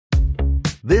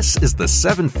This is the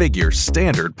Seven Figure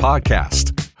Standard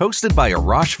Podcast, hosted by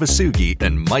Arash Vasugi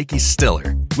and Mikey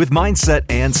Stiller, with mindset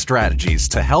and strategies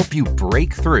to help you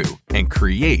break through and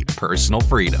create personal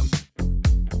freedom.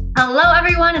 Hello,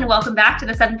 everyone, and welcome back to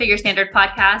the Seven Figure Standard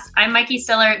Podcast. I'm Mikey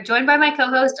Stiller, joined by my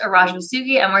co-host, Arash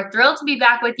Vasugi, and we're thrilled to be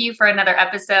back with you for another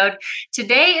episode.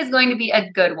 Today is going to be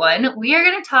a good one. We are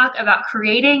going to talk about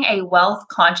creating a wealth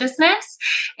consciousness,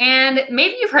 and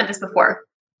maybe you've heard this before.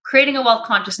 Creating a wealth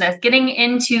consciousness, getting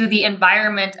into the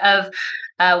environment of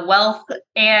wealth,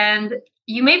 and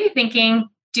you may be thinking,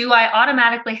 do I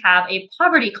automatically have a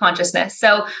poverty consciousness?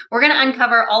 So we're going to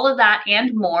uncover all of that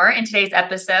and more in today's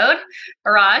episode.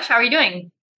 Arash, how are you doing?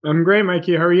 I'm great,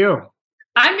 Mikey. How are you?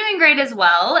 I'm doing great as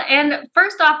well. And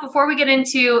first off, before we get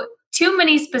into too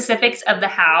many specifics of the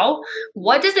how,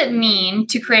 what does it mean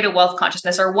to create a wealth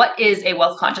consciousness, or what is a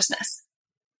wealth consciousness?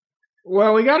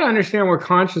 Well, we got to understand what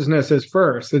consciousness is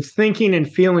first. It's thinking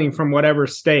and feeling from whatever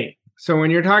state. So when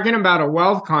you're talking about a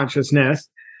wealth consciousness,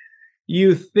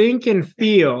 you think and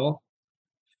feel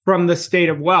from the state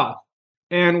of wealth.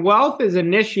 And wealth is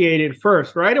initiated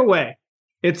first, right away.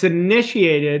 It's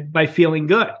initiated by feeling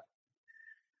good.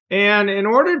 And in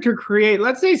order to create,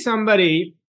 let's say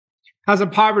somebody has a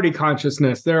poverty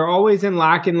consciousness. They're always in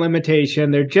lack and limitation.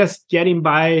 They're just getting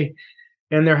by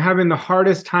and they're having the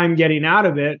hardest time getting out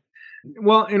of it.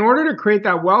 Well, in order to create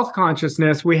that wealth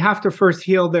consciousness, we have to first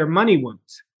heal their money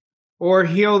wounds or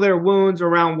heal their wounds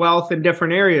around wealth in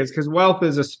different areas, because wealth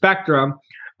is a spectrum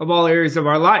of all areas of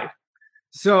our life.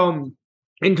 So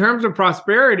in terms of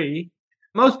prosperity,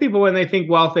 most people, when they think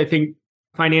wealth, they think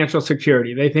financial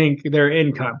security. They think their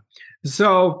income.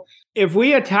 So if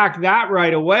we attack that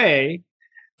right away,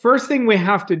 first thing we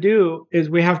have to do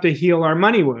is we have to heal our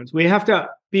money wounds. We have to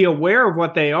be aware of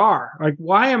what they are. Like,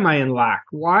 why am I in lack?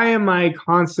 Why am I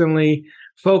constantly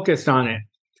focused on it?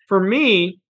 For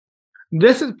me,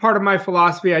 this is part of my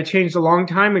philosophy I changed a long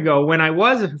time ago when I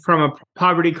was from a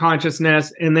poverty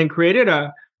consciousness and then created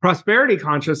a prosperity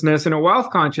consciousness and a wealth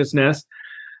consciousness.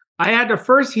 I had to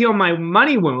first heal my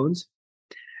money wounds.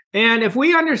 And if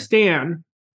we understand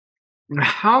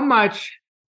how much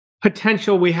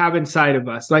potential we have inside of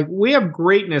us, like we have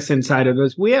greatness inside of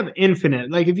us, we have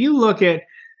infinite. Like if you look at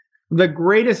the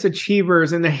greatest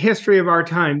achievers in the history of our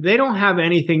time, they don't have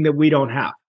anything that we don't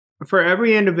have. For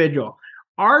every individual,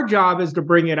 our job is to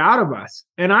bring it out of us.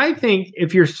 And I think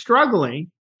if you're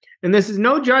struggling, and this is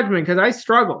no judgment because I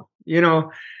struggle,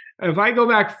 if I go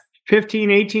back 15,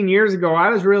 18 years ago, I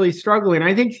was really struggling.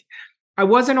 I think I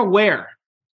wasn't aware.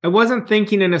 I wasn't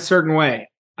thinking in a certain way.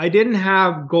 I didn't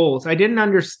have goals. I didn't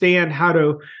understand how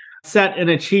to set and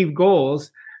achieve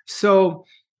goals. So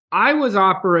I was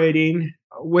operating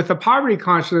with a poverty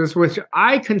consciousness, which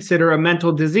I consider a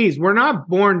mental disease. We're not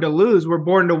born to lose. We're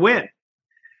born to win.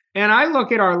 And I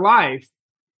look at our life,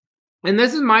 and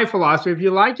this is my philosophy. If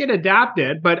you like it, adapt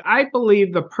it. But I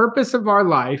believe the purpose of our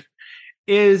life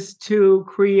is to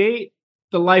create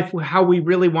the life how we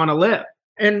really want to live.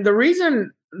 And the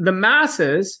reason the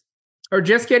masses are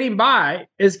just getting by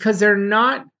is because they're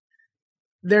not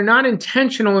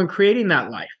intentional in creating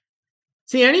that life.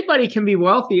 See, anybody can be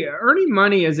wealthy. Earning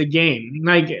money is a game.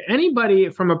 Like anybody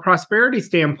from a prosperity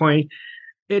standpoint,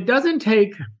 it doesn't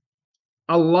take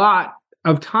a lot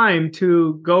of time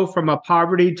to go from a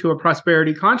poverty to a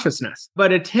prosperity consciousness,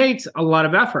 but it takes a lot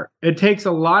of effort. It takes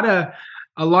a lot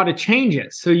of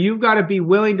changes. So you've got to be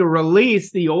willing to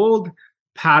release the old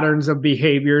patterns of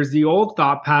behaviors, the old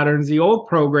thought patterns, the old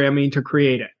programming to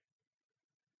create it.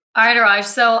 All right, Arash.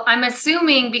 So I'm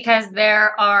assuming because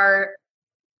there are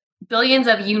billions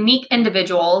of unique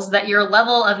individuals that your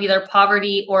level of either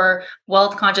poverty or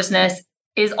wealth consciousness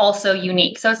is also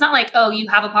unique. So it's not like, oh, you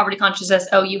have a poverty consciousness,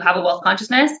 oh, you have a wealth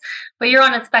consciousness, but you're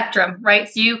on a spectrum, right?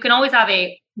 So you can always have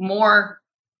a more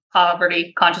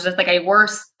poverty consciousness, like a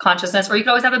worse consciousness, or you can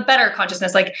always have a better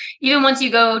consciousness. Like even once you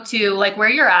go to like where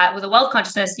you're at with a wealth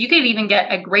consciousness, you could even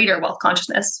get a greater wealth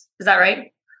consciousness. Is that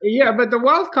right? Yeah, but the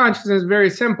wealth consciousness is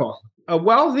very simple. A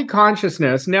wealthy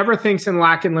consciousness never thinks in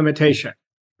lack and limitation.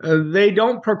 They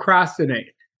don't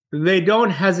procrastinate. They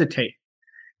don't hesitate.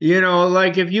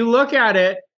 Like if you look at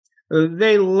it,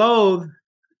 they loathe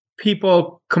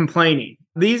people complaining.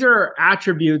 These are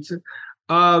attributes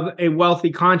of a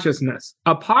wealthy consciousness.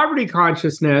 A poverty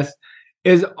consciousness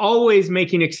is always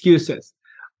making excuses,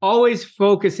 always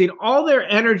focusing. All their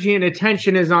energy and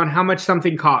attention is on how much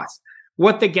something costs,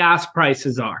 what the gas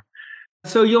prices are.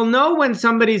 So you'll know when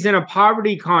somebody's in a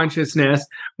poverty consciousness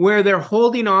where they're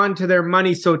holding on to their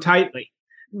money so tightly.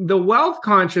 The wealth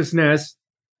consciousness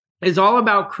is all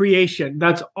about creation.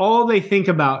 That's all they think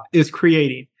about is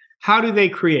creating. How do they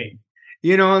create?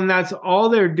 And that's all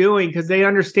they're doing because they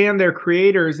understand they're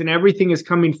creators and everything is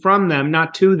coming from them,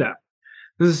 not to them.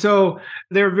 So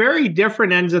they're very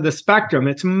different ends of the spectrum.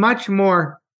 It's much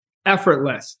more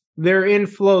effortless. They're in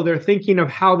flow. They're thinking of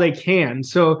how they can.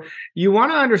 So you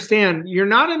want to understand you're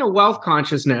not in a wealth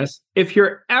consciousness if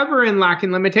you're ever in lack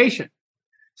and limitation.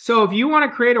 So if you want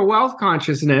to create a wealth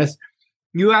consciousness,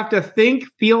 you have to think,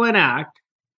 feel, and act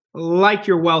like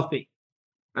you're wealthy.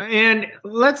 And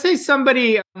let's say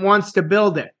somebody wants to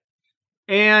build it.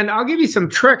 And I'll give you some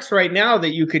tricks right now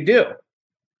that you could do.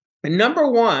 And number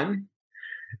one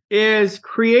is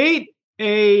create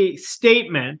a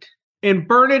statement and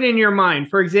burn it in your mind.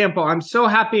 For example, I'm so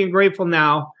happy and grateful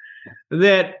now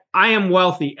that I am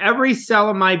wealthy. Every cell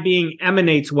of my being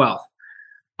emanates wealth.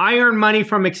 I earn money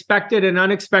from expected and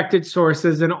unexpected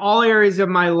sources in all areas of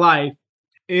my life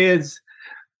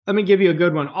let me give you a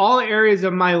good one. All areas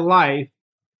of my life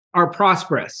are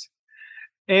prosperous.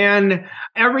 And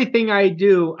everything I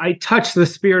do, I touch the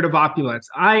spirit of opulence.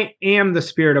 I am the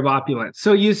spirit of opulence.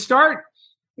 So you start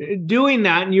doing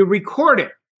that and you record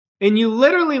it and you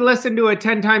literally listen to it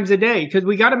 10 times a day because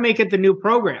we got to make it the new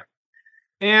program.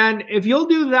 And if you'll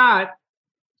do that,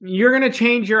 you're going to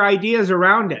change your ideas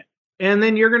around it. And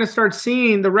then you're going to start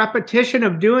seeing the repetition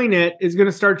of doing it is going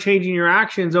to start changing your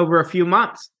actions over a few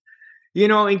months,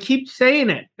 and keep saying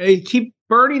it. Keep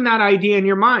burning that idea in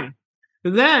your mind.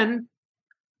 Then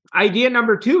idea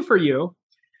number 2 for you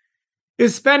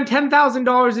is spend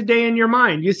 $10,000 a day in your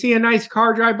mind. You see a nice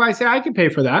car drive by, say, I can pay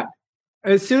for that.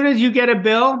 As soon as you get a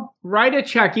bill, write a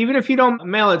check. Even if you don't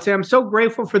mail it, say, I'm so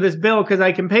grateful for this bill because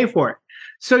I can pay for it.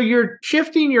 So you're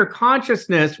shifting your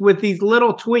consciousness with these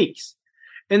little tweaks,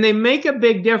 and they make a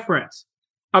big difference.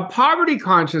 A poverty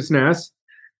consciousness,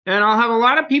 and I'll have a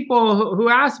lot of people who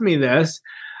ask me this,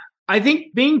 I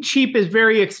think being cheap is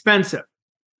very expensive.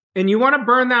 And you want to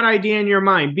burn that idea in your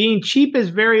mind. Being cheap is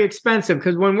very expensive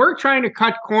because when we're trying to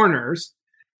cut corners,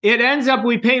 it ends up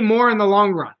we pay more in the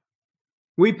long run.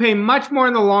 We pay much more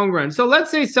in the long run. So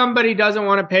let's say somebody doesn't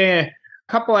want to pay a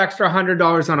couple extra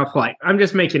 $100 on a flight. I'm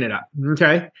just making it up,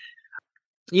 okay?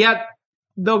 Yet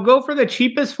they'll go for the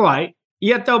cheapest flight,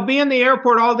 yet they'll be in the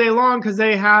airport all day long because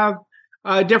they have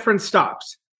different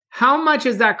stops. How much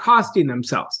is that costing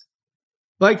themselves?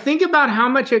 Think about how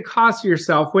much it costs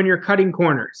yourself when you're cutting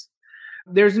corners.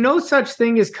 There's no such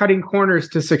thing as cutting corners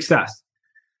to success.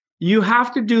 You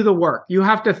have to do the work. You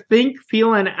have to think,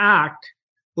 feel, and act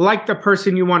like the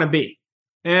person you want to be.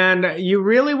 And you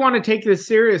really want to take this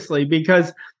seriously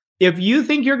because if you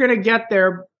think you're going to get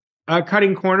there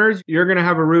cutting corners, you're going to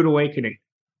have a rude awakening.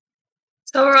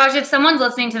 So Raj, if someone's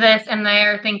listening to this and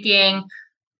they're thinking,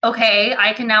 okay,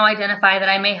 I can now identify that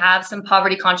I may have some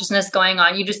poverty consciousness going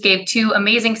on. You just gave 2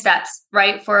 amazing steps,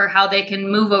 right, for how they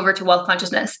can move over to wealth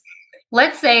consciousness.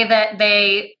 Let's say that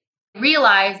they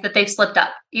realize that they've slipped up,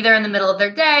 either in the middle of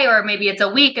their day or maybe it's a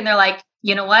week and they're like,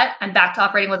 you know what, I'm back to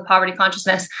operating with poverty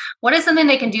consciousness. What is something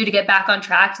they can do to get back on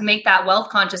track to make that wealth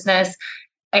consciousness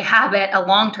a habit, a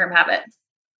long-term habit?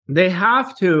 They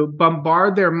have to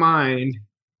bombard their mind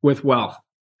with wealth.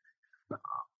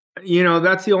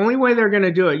 That's the only way they're going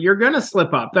to do it. You're going to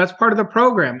slip up. That's part of the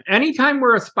program. Anytime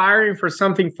we're aspiring for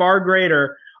something far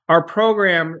greater, our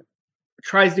program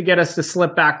tries to get us to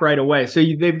slip back right away. So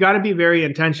they've got to be very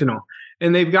intentional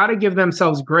and they've got to give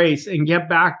themselves grace and get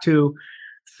back to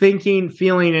thinking,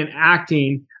 feeling, and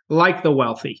acting like the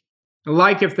wealthy,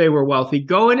 like if they were wealthy.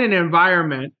 Go in an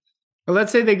environment.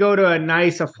 Let's say they go to a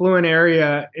nice affluent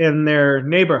area in their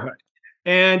neighborhood.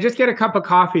 And just get a cup of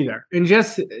coffee there and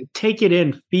just take it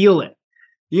in, feel it.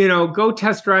 Go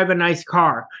test drive a nice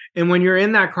car. And when you're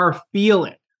in that car, feel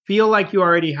it. Feel like you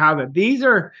already have it. These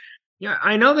are,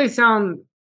 I know they sound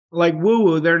like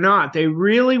woo-woo. They're not. They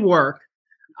really work.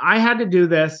 I had to do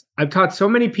this. I've taught so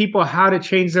many people how to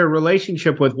change their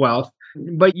relationship with wealth,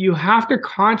 but you have to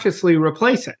consciously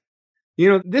replace it.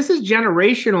 This is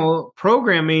generational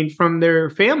programming from their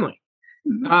family.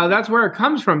 That's where it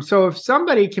comes from. So if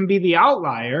somebody can be the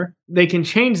outlier, they can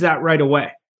change that right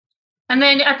away. And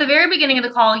then at the very beginning of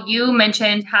the call, you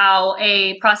mentioned how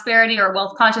a prosperity or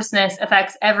wealth consciousness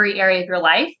affects every area of your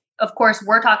life. Of course,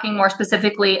 we're talking more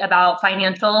specifically about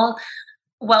financial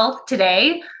wealth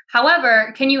today.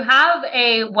 However, can you have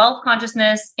a wealth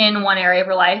consciousness in one area of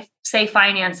your life, say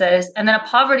finances, and then a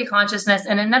poverty consciousness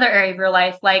in another area of your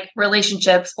life, like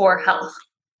relationships or health?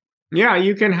 Yeah,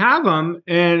 you can have them,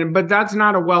 but that's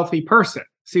not a wealthy person.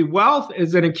 See, wealth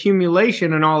is an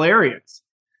accumulation in all areas.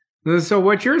 So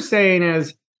what you're saying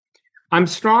is, I'm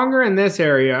stronger in this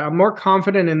area. I'm more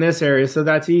confident in this area, so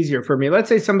that's easier for me. Let's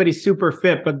say somebody's super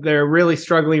fit, but they're really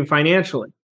struggling financially.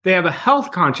 They have a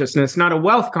health consciousness, not a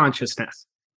wealth consciousness.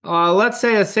 Let's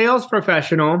say a sales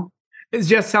professional is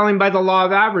just selling by the law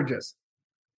of averages.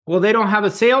 Well, they don't have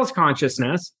a sales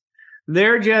consciousness.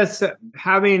 They're just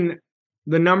having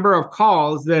the number of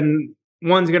calls, then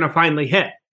one's going to finally hit.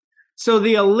 So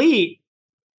the elite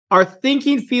are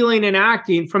thinking, feeling, and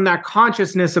acting from that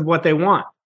consciousness of what they want.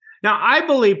 Now, I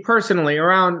believe personally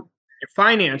around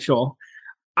financial,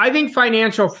 I think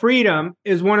financial freedom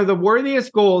is one of the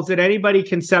worthiest goals that anybody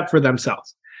can set for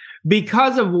themselves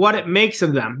because of what it makes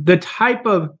of them, the type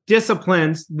of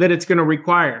disciplines that it's going to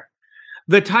require,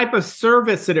 the type of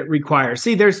service that it requires.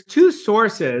 See, there's two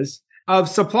sources of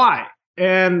supply,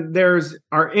 and there's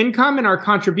our income and our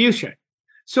contribution.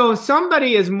 So if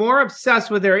somebody is more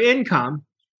obsessed with their income,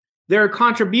 their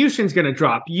contribution is going to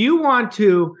drop. You want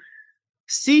to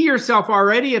see yourself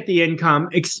already at the income,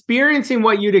 experiencing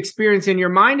what you'd experience in your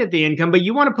mind at the income, but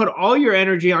you want to put all your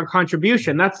energy on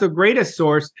contribution. That's the greatest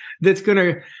source that's going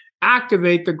to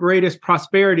activate the greatest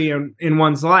prosperity in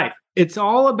one's life. It's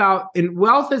all about, and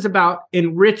wealth is about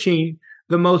enriching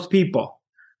the most people.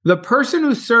 The person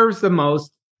who serves the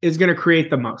most is going to create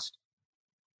the most.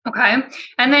 Okay.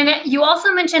 And then you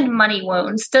also mentioned money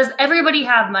wounds. Does everybody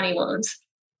have money wounds?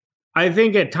 I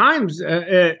think at times,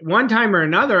 at one time or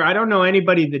another, I don't know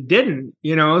anybody that didn't,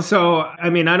 So, I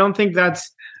mean, I don't think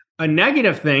that's a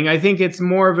negative thing. I think it's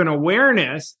more of an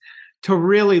awareness to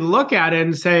really look at it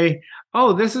and say,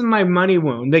 oh, this is my money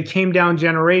wound that came down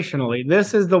generationally.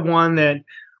 This is the one that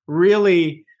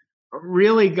really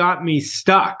got me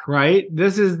stuck, right?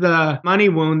 This is the money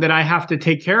wound that I have to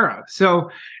take care of. So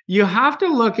you have to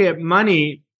look at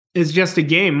money as just a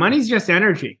game. Money's just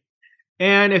energy.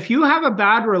 And if you have a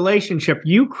bad relationship,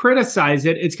 you criticize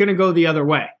it, it's going to go the other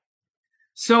way.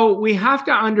 So we have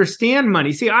to understand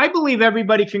money. See, I believe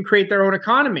everybody can create their own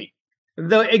economy,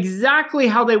 exactly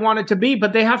how they want it to be,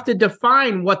 but they have to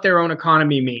define what their own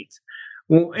economy means.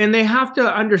 And they have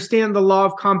to understand the law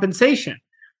of compensation.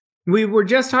 We were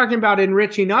just talking about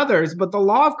enriching others, but the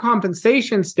law of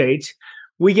compensation states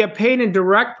we get paid in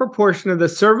direct proportion of the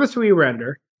service we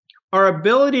render, our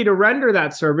ability to render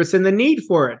that service, and the need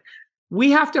for it.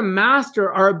 We have to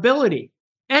master our ability.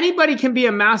 Anybody can be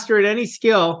a master at any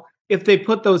skill if they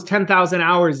put those 10,000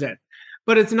 hours in.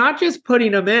 But it's not just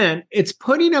putting them in, it's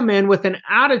putting them in with an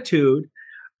attitude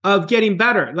of getting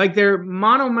better. Like they're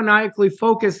monomaniacally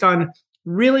focused on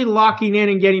really locking in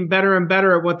and getting better and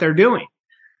better at what they're doing.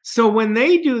 So when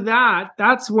they do that,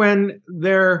 that's when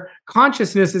their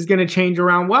consciousness is going to change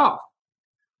around wealth.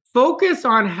 Focus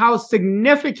on how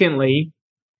significantly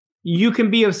you can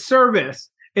be of service,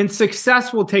 and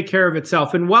success will take care of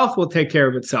itself and wealth will take care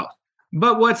of itself.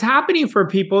 But what's happening for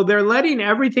people, they're letting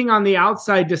everything on the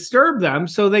outside disturb them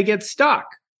so they get stuck.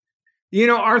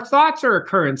 Our thoughts are a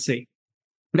currency.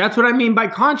 That's what I mean by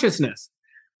consciousness.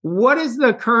 What is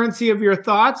the currency of your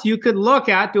thoughts? You could look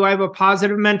at, do I have a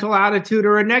positive mental attitude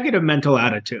or a negative mental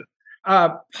attitude?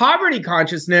 Poverty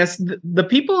consciousness, the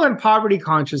people in poverty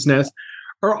consciousness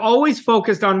are always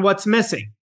focused on what's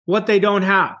missing, what they don't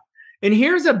have. And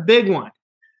here's a big one.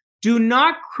 Do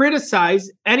not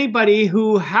criticize anybody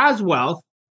who has wealth.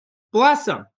 Bless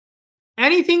them.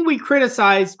 Anything we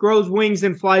criticize grows wings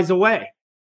and flies away.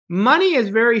 Money is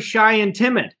very shy and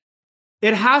timid.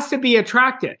 It has to be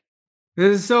attracted.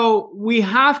 So we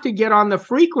have to get on the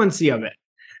frequency of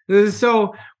it.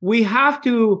 So we have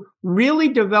to really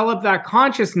develop that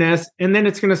consciousness, and then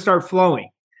it's going to start flowing.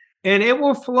 And it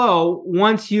will flow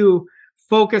once you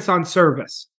focus on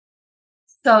service.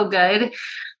 So good.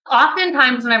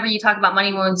 Oftentimes, whenever you talk about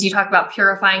money wounds, you talk about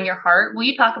purifying your heart. Will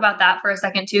you talk about that for a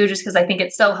second too, just because I think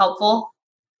it's so helpful?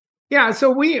 Yeah.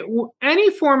 So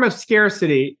any form of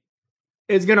scarcity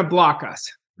is going to block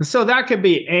us. So that could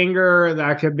be anger,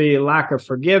 that could be lack of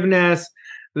forgiveness,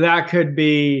 that could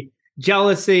be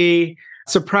jealousy,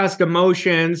 suppressed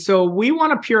emotions. So we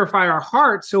want to purify our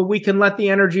heart so we can let the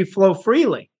energy flow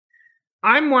freely.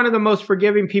 I'm one of the most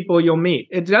forgiving people you'll meet.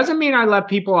 It doesn't mean I let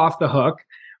people off the hook,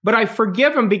 but I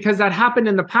forgive them because that happened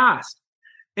in the past.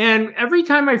 And every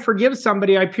time I forgive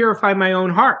somebody, I purify my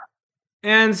own heart.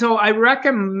 And so I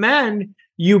recommend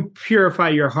you purify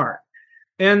your heart.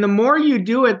 And the more you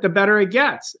do it, the better it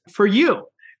gets for you.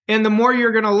 And the more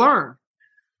you're going to learn.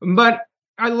 But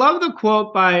I love the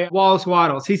quote by Wallace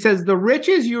Wattles. He says, the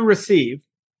riches you receive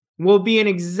will be in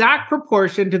exact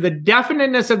proportion to the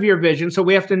definiteness of your vision. So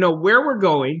we have to know where we're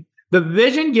going. The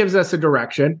vision gives us a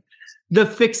direction. The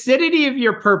fixity of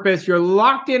your purpose, you're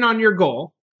locked in on your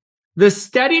goal. The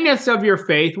steadiness of your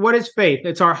faith. What is faith?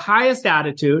 It's our highest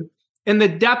attitude. And the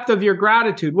depth of your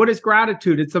gratitude. What is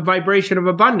gratitude? It's the vibration of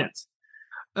abundance.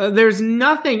 There's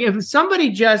nothing, if somebody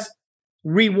just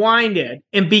rewinded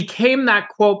and became that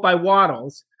quote by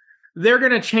Wattles, they're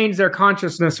going to change their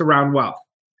consciousness around wealth.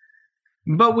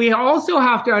 But we also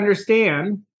have to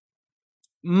understand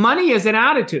money is an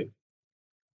attitude.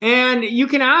 And you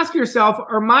can ask yourself,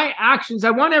 are my actions,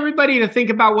 I want everybody to think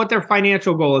about what their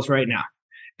financial goal is right now.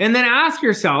 And then ask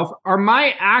yourself, are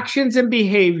my actions and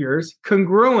behaviors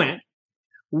congruent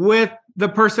with the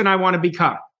person I want to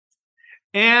become?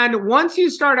 And once you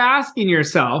start asking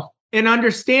yourself and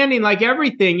understanding, like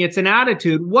everything, it's an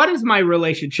attitude, what is my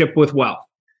relationship with wealth?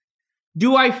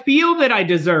 Do I feel that I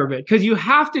deserve it? Because you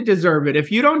have to deserve it.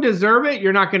 If you don't deserve it,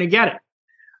 you're not going to get it.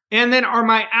 And then are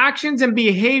my actions and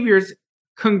behaviors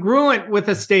congruent with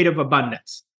a state of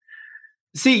abundance?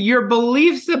 See, your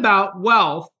beliefs about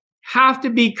wealth have to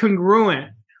be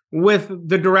congruent with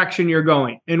the direction you're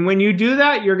going. And when you do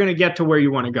that, you're going to get to where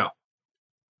you want to go.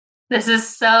 This is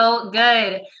so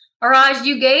good. Raj,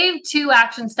 you gave 2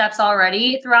 action steps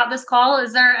already throughout this call.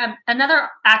 Is there another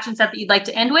action step that you'd like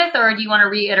to end with, or do you want to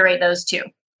reiterate those 2?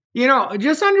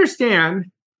 Just understand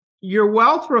your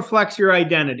wealth reflects your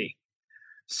identity.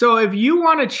 So if you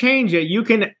want to change it, you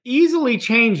can easily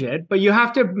change it, but you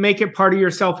have to make it part of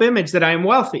your self-image that I am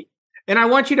wealthy. And I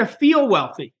want you to feel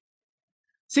wealthy.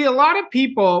 See, a lot of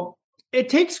people, it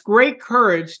takes great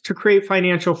courage to create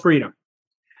financial freedom.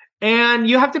 And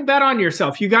you have to bet on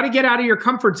yourself. You got to get out of your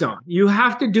comfort zone. You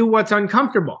have to do what's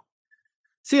uncomfortable.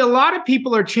 See, a lot of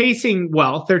people are chasing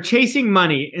wealth. They're chasing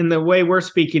money in the way we're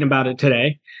speaking about it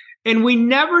today. And we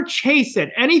never chase it.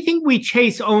 Anything we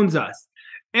chase owns us.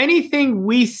 Anything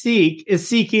we seek is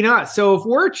seeking us. So if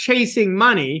we're chasing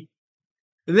money,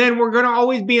 then we're going to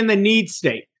always be in the need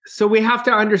state. So we have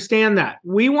to understand that.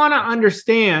 We want to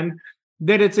understand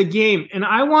that it's a game. And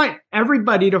I want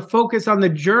everybody to focus on the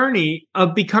journey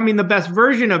of becoming the best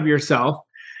version of yourself,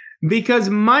 because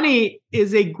money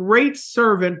is a great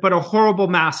servant, but a horrible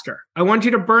master. I want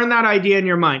you to burn that idea in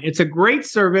your mind. It's a great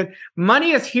servant.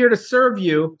 Money is here to serve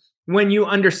you when you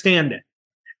understand it.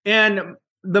 And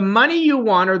the money you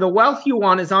want or the wealth you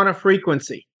want is on a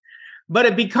frequency, but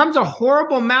it becomes a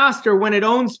horrible master when it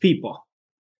owns people.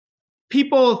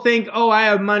 People think, oh, I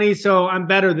have money, so I'm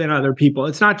better than other people.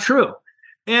 It's not true.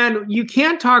 And you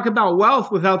can't talk about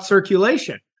wealth without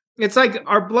circulation. It's like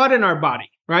our blood in our body,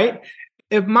 right?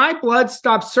 If my blood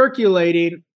stops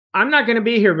circulating, I'm not going to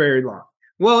be here very long.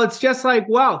 Well, it's just like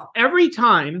wealth. Every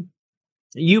time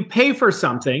you pay for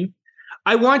something,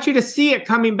 I want you to see it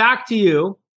coming back to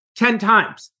you 10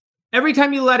 times. Every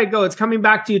time you let it go, it's coming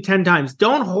back to you 10 times.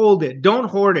 Don't hold it. Don't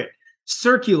hoard it.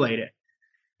 Circulate it.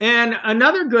 And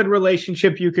another good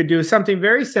relationship you could do, something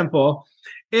very simple,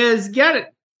 is get it.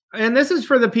 And this is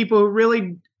for the people who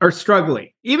really are struggling.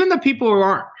 Even the people who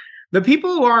aren't. The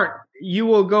people who aren't, you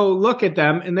will go look at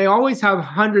them and they always have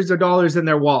hundreds of dollars in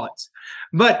their wallets.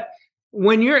 But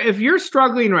if you're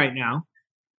struggling right now,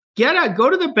 go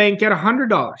to the bank, get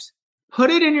 $100, put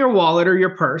it in your wallet or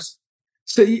your purse.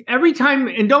 So every time,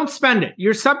 and don't spend it.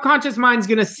 Your subconscious mind's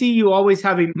going to see you always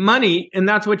having money, and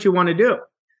that's what you want to do.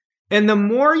 And the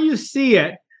more you see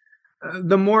it,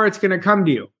 the more it's going to come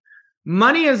to you.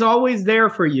 Money is always there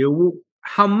for you.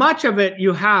 How much of it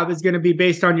you have is going to be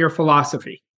based on your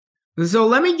philosophy. So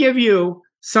let me give you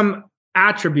some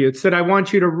attributes that I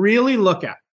want you to really look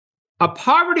at. A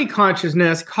poverty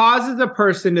consciousness causes a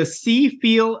person to see,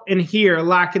 feel, and hear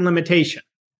lack and limitation.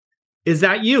 Is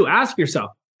that you? Ask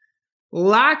yourself.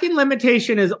 Lack and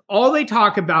limitation is all they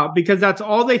talk about because that's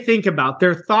all they think about.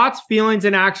 Their thoughts, feelings,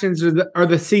 and actions are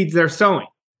the seeds they're sowing.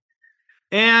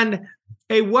 And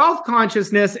a wealth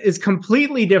consciousness is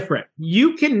completely different.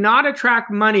 You cannot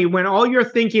attract money when all you're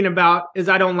thinking about is,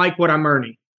 I don't like what I'm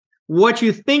earning. What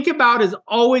you think about is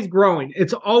always growing.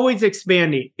 It's always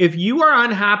expanding. If you are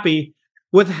unhappy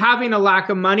with having a lack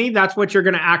of money, that's what you're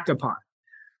going to act upon.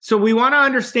 So we want to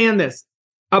understand this.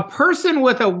 A person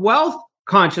with a wealth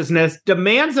consciousness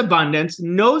demands abundance,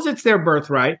 knows it's their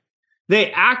birthright.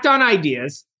 They act on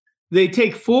ideas. They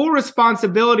take full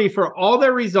responsibility for all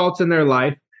their results in their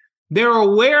life. They're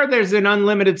aware there's an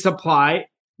unlimited supply.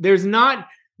 There's not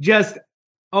just,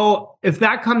 oh, if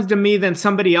that comes to me, then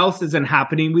somebody else isn't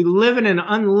happening. We live in an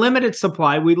unlimited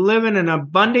supply. We live in an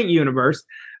abundant universe.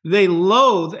 They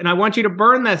loathe, and I want you to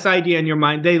burn this idea in your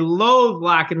mind, they loathe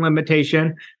lack and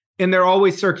limitation, and they're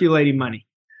always circulating money.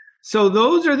 So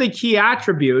those are the key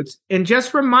attributes. And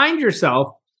just remind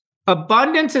yourself,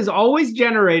 abundance is always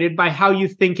generated by how you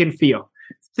think and feel.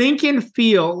 Think and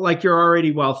feel like you're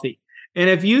already wealthy. And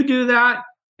if you do that,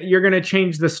 you're going to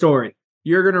change the story.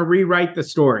 You're going to rewrite the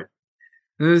story.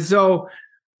 And so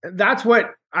that's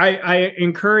what I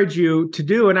encourage you to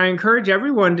do. And I encourage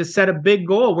everyone to set a big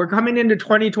goal. We're coming into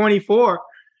 2024.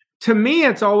 To me,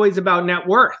 it's always about net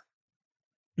worth.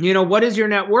 What is your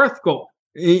net worth goal?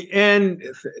 and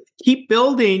keep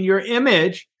building your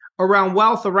image around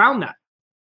wealth around that.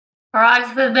 Raj,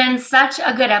 this has been such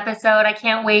a good episode. I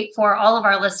can't wait for all of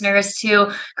our listeners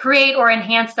to create or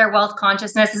enhance their wealth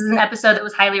consciousness. This is an episode that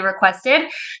was highly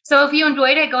requested. So if you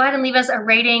enjoyed it, go ahead and leave us a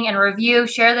rating and review.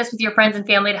 Share this with your friends and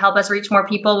family to help us reach more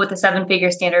people with the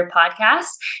 7-Figure Standard podcast.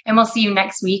 And we'll see you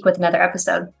next week with another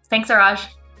episode. Thanks, Raj.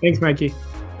 Thanks, Mikey.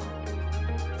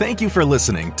 Thank you for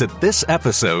listening to this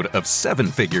episode of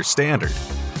 7-Figure Standard.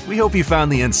 We hope you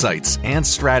found the insights and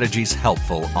strategies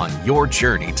helpful on your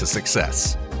journey to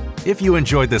success. If you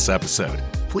enjoyed this episode,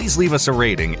 please leave us a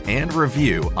rating and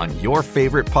review on your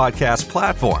favorite podcast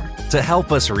platform to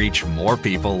help us reach more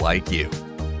people like you.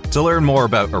 To learn more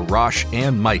about Arash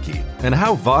and Mikey and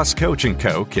how Voss Coach &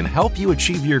 Co. can help you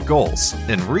achieve your goals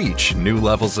and reach new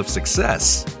levels of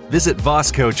success, visit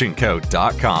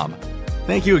VossCoachingCo.com.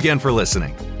 Thank you again for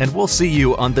listening, and we'll see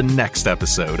you on the next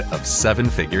episode of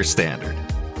 7-Figure Standard.